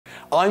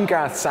I'm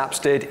Gareth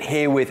Sapstad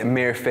here with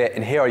Mirafit,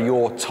 and here are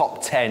your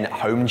top 10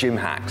 home gym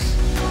hacks.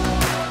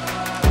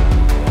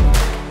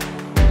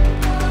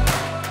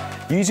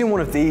 Using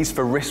one of these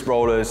for wrist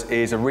rollers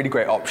is a really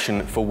great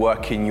option for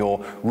working your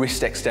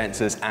wrist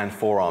extensors and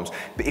forearms.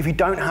 But if you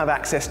don't have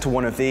access to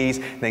one of these,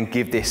 then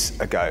give this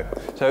a go.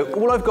 So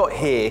all I've got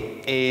here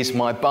is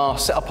my bar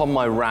set up on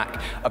my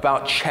rack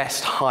about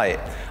chest height.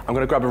 I'm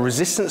going to grab a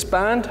resistance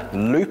band,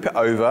 loop it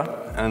over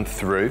and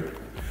through.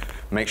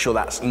 Make sure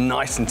that's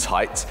nice and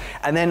tight.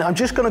 And then I'm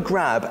just going to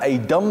grab a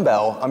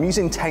dumbbell. I'm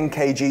using 10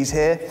 kgs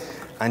here,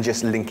 and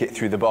just link it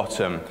through the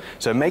bottom.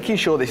 So making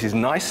sure this is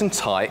nice and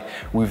tight,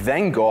 we've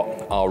then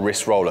got our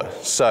wrist roller.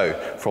 So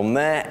from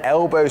there,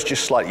 elbows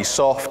just slightly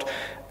soft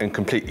and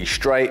completely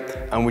straight,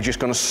 and we're just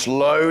gonna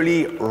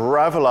slowly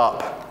ravel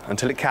up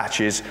until it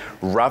catches,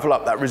 ravel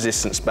up that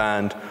resistance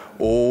band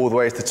all the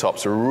way to the top.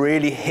 So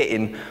really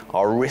hitting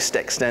our wrist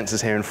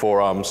extensors here and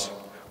forearms.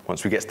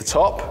 Once we get to the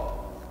top,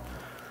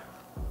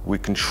 we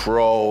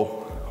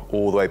control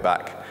all the way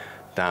back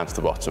down to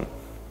the bottom.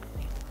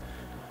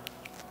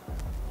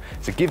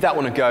 So give that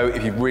one a go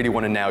if you really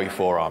want to nail your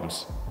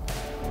forearms.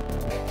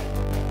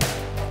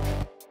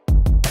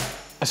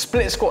 A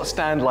split squat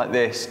stand like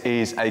this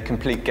is a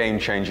complete game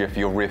changer for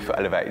your riff for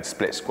elevated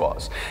split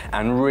squats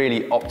and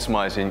really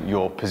optimizing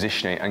your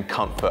positioning and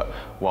comfort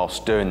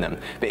whilst doing them.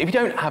 But if you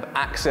don't have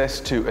access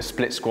to a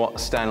split squat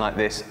stand like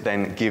this,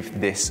 then give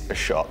this a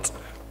shot.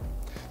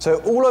 So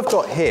all I've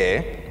got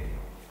here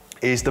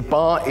is the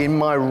bar in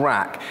my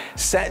rack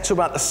set to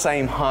about the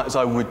same height as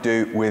I would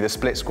do with a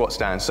split squat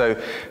stand. So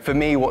for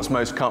me, what's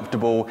most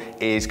comfortable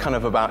is kind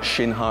of about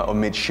shin height or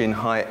mid shin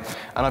height.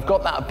 And I've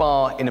got that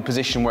bar in a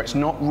position where it's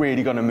not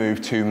really gonna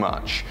move too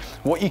much.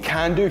 What you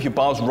can do if your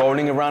bar's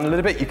rolling around a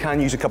little bit, you can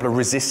use a couple of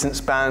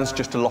resistance bands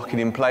just to lock it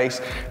in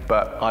place,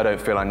 but I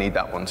don't feel I need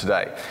that one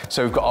today.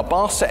 So we've got our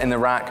bar set in the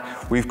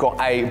rack, we've got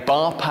a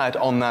bar pad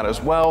on that as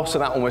well, so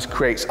that almost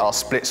creates our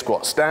split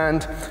squat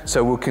stand.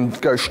 So we can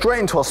go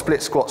straight into our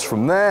split squats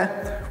from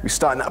there. We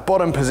start in that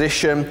bottom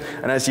position,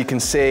 and as you can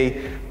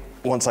see,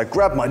 once I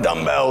grab my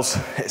dumbbells,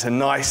 it's a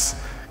nice,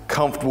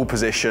 comfortable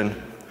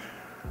position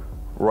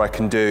where I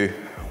can do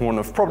one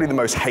of probably the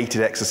most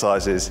hated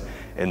exercises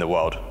in the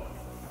world.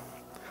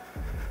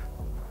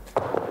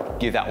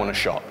 Give that one a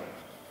shot.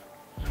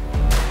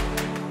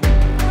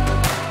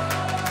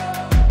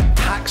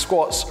 Hack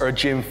squats are a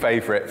gym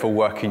favorite for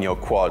working your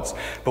quads,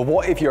 but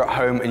what if you're at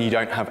home and you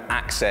don't have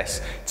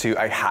access to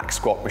a hack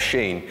squat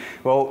machine?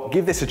 Well,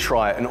 give this a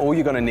try, and all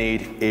you're gonna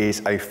need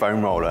is a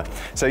foam roller.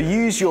 So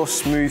use your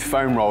smooth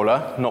foam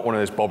roller, not one of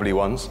those bobbly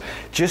ones,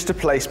 just to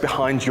place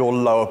behind your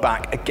lower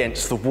back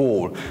against the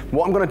wall.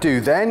 What I'm gonna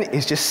do then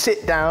is just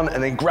sit down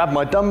and then grab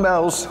my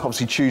dumbbells,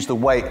 obviously choose the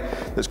weight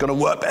that's gonna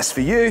work best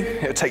for you.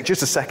 It'll take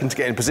just a second to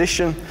get in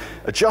position,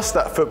 adjust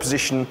that foot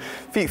position,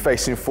 feet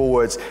facing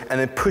forwards, and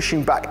then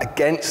pushing back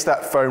against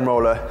that foam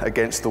roller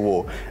against the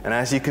wall. And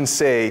as you can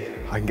see,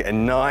 I can get a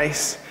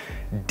nice,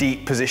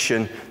 deep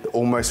position that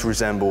almost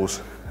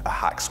resembles a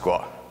hack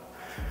squat.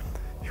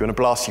 If you want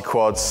to blast your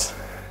quads,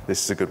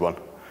 this is a good one.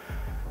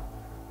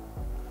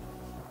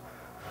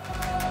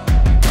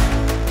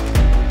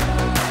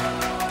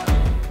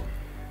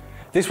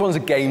 This one's a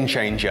game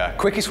changer.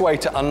 Quickest way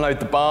to unload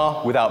the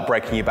bar without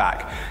breaking your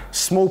back.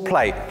 Small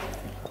plate,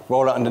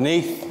 roll it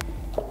underneath,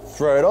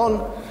 throw it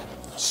on,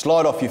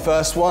 slide off your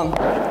first one,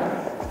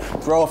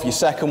 throw off your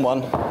second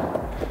one,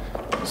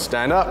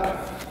 stand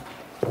up,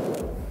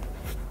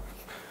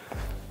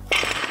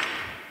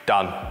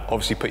 done.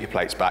 Obviously put your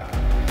plates back.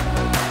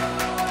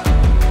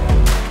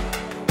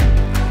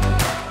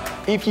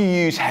 If you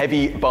use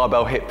heavy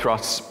barbell hip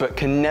thrusts but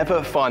can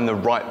never find the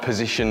right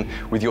position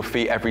with your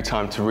feet every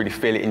time to really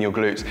feel it in your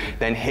glutes,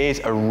 then here's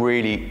a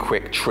really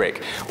quick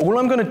trick. All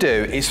I'm gonna do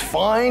is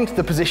find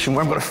the position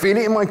where I'm gonna feel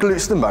it in my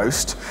glutes the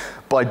most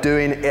by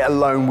doing it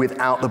alone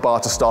without the bar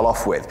to start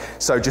off with.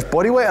 So just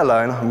body weight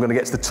alone, I'm gonna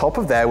get to the top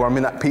of there where I'm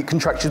in that peak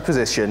contracted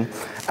position,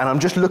 and I'm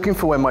just looking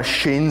for where my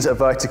shins are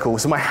vertical.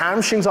 So my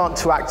hamstrings aren't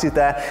too active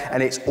there,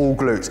 and it's all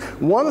glutes.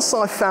 Once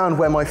I've found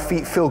where my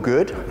feet feel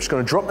good, I'm just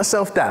gonna drop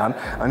myself down,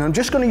 and I'm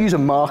just gonna use a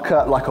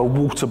marker like a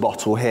water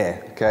bottle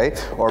here, okay?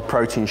 Or a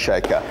protein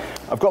shaker.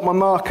 I've got my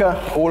marker,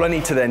 all I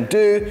need to then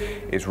do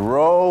is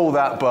roll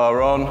that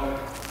bar on,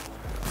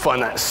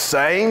 find that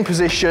same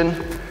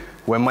position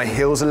when my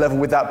heels are level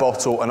with that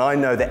bottle, and I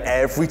know that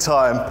every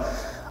time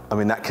I'm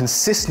in that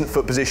consistent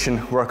foot position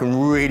where I can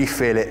really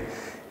feel it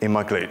in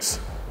my glutes.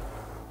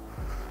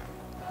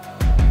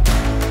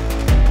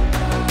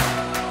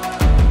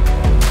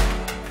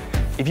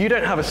 If you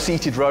don't have a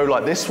seated row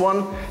like this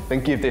one, then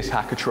give this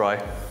hack a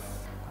try.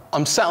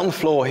 I'm sat on the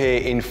floor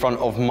here in front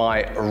of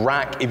my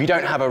rack. If you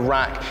don't have a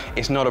rack,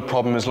 it's not a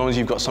problem as long as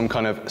you've got some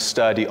kind of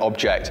sturdy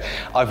object.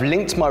 I've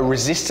linked my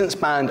resistance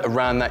band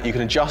around that. You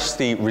can adjust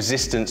the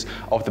resistance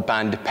of the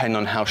band depending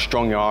on how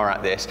strong you are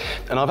at this.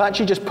 And I've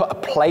actually just put a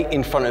plate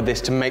in front of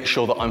this to make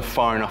sure that I'm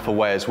far enough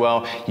away as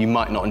well. You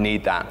might not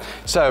need that.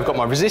 So I've got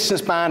my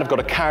resistance band, I've got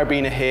a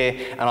carabiner here,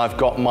 and I've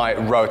got my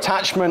row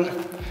attachment.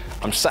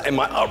 I'm sat in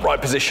my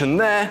upright position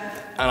there,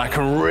 and I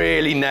can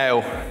really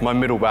nail my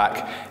middle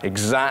back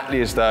exactly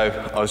as though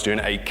I was doing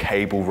a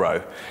cable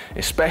row,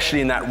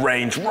 especially in that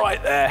range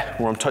right there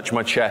where I'm touching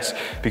my chest,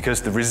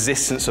 because the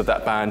resistance of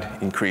that band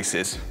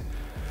increases.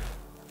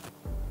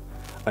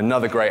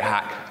 Another great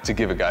hack to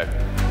give a go.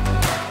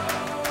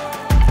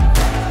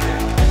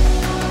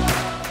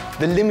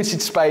 The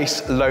limited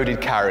space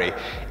loaded carry.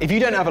 If you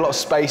don't have a lot of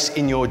space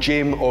in your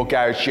gym or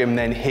garage gym,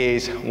 then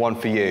here's one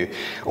for you.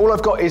 All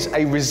I've got is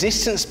a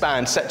resistance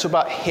band set to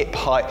about hip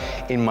height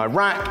in my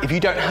rack. If you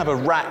don't have a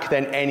rack,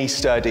 then any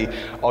sturdy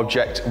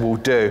object will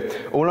do.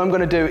 All I'm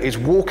gonna do is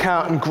walk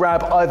out and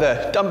grab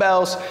either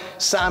dumbbells,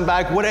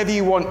 sandbag, whatever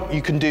you want,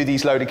 you can do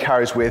these loaded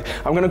carries with.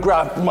 I'm gonna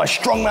grab my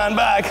strongman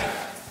bag,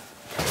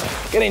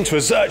 get into a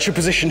Zercher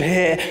position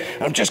here,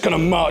 and I'm just gonna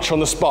march on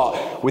the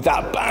spot with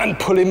that band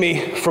pulling me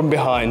from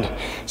behind.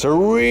 It's a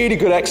really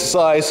good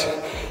exercise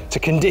to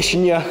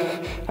condition you,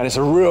 and it's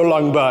a real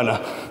lung burner.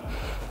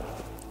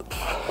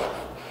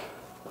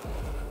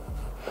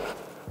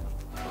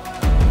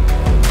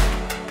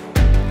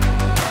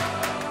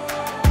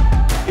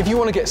 If you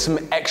want to get some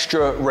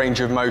extra range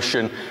of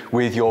motion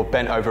with your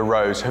bent over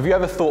rows, have you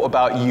ever thought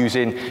about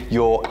using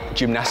your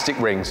gymnastic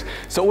rings?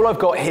 So all I've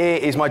got here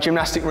is my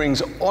gymnastic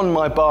rings on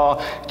my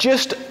bar,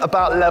 just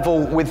about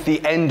level with the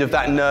end of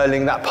that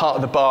knurling, that part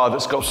of the bar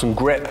that's got some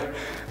grip.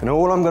 And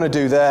all I'm going to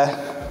do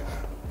there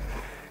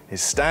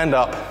is stand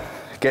up,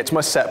 get to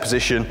my set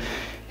position,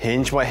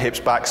 hinge my hips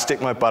back,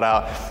 stick my butt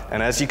out,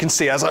 and as you can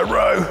see, as I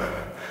row,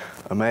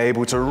 I'm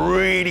able to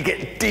really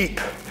get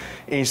deep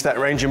into that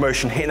range of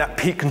motion, hitting that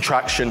peak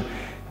contraction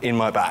in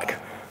my back.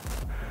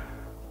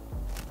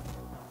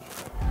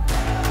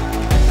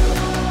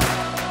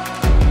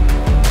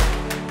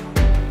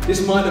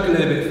 This might look a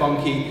little bit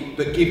funky,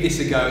 but give this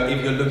a go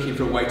if you're looking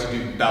for a way to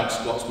do belt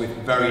squats with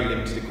very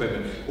limited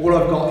equipment. All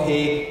I've got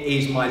here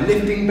is my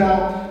lifting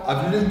belt.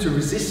 I've looped a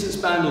resistance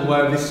band,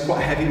 although this is quite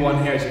a heavy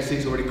one here, as you can see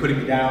it's already putting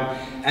me down.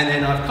 And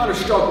then I've kind of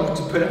struggled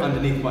to put it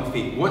underneath my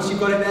feet. Once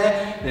you've got it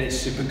there, then it's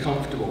super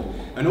comfortable.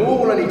 And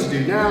all I need to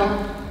do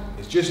now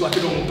is just like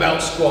a normal belt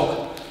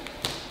squat,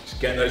 just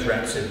get those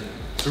reps in.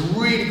 It's a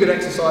really good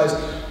exercise,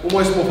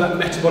 almost more of that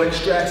metabolic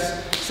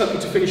stress,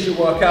 something to finish your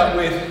workout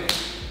with.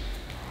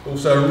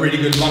 Also a really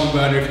good lung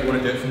burner if you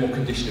want to do it for more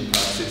conditioning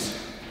purposes.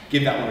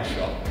 Give that one a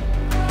shot.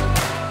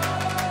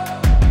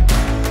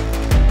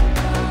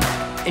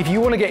 If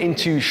you want to get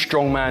into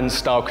strongman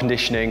style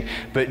conditioning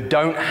but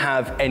don't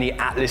have any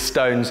Atlas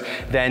stones,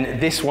 then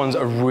this one's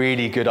a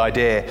really good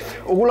idea.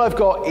 All I've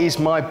got is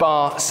my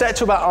bar set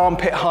to about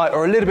armpit height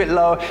or a little bit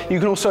lower. You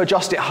can also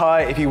adjust it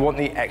higher if you want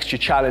the extra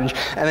challenge.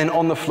 And then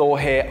on the floor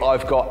here,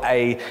 I've got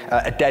a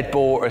dead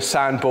ball or a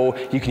sand ball.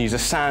 You can use a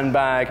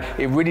sandbag.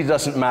 It really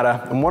doesn't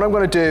matter. And what I'm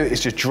going to do is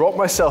just drop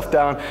myself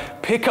down,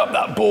 pick up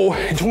that ball.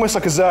 It's almost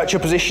like a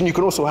Zercher position. You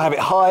can also have it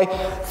high,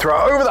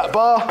 throw it over that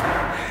bar,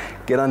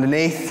 get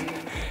underneath,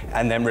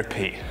 and then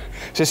repeat.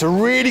 So it's a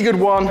really good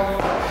one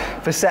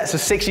for sets of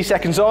 60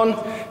 seconds on,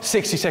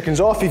 60 seconds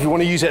off if you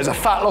want to use it as a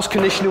fat loss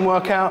conditioning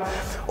workout,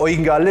 or you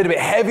can go a little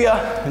bit heavier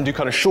and do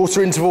kind of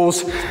shorter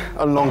intervals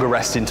and longer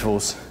rest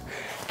intervals.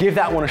 Give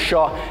that one a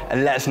shot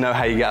and let us know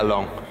how you get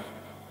along.